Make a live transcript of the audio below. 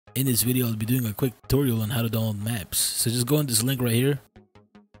In this video, I'll be doing a quick tutorial on how to download maps. So just go on this link right here,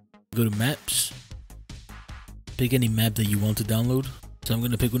 go to maps, pick any map that you want to download. So I'm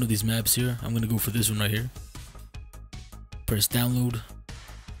going to pick one of these maps here. I'm going to go for this one right here. Press download.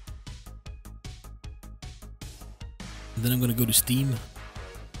 And then I'm going to go to Steam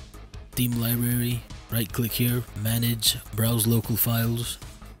library, right click here, manage, browse local files,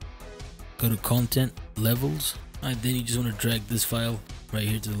 go to content, levels, and then you just want to drag this file right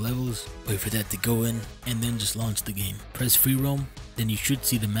here to the levels, wait for that to go in, and then just launch the game. Press free roam, then you should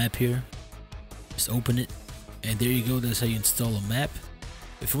see the map here. Just open it, and there you go. That's how you install a map.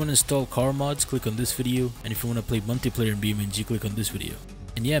 If you want to install car mods, click on this video, and if you want to play multiplayer in BeamNG, click on this video.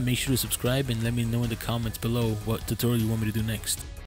 And yeah, make sure to subscribe and let me know in the comments below what tutorial you want me to do next.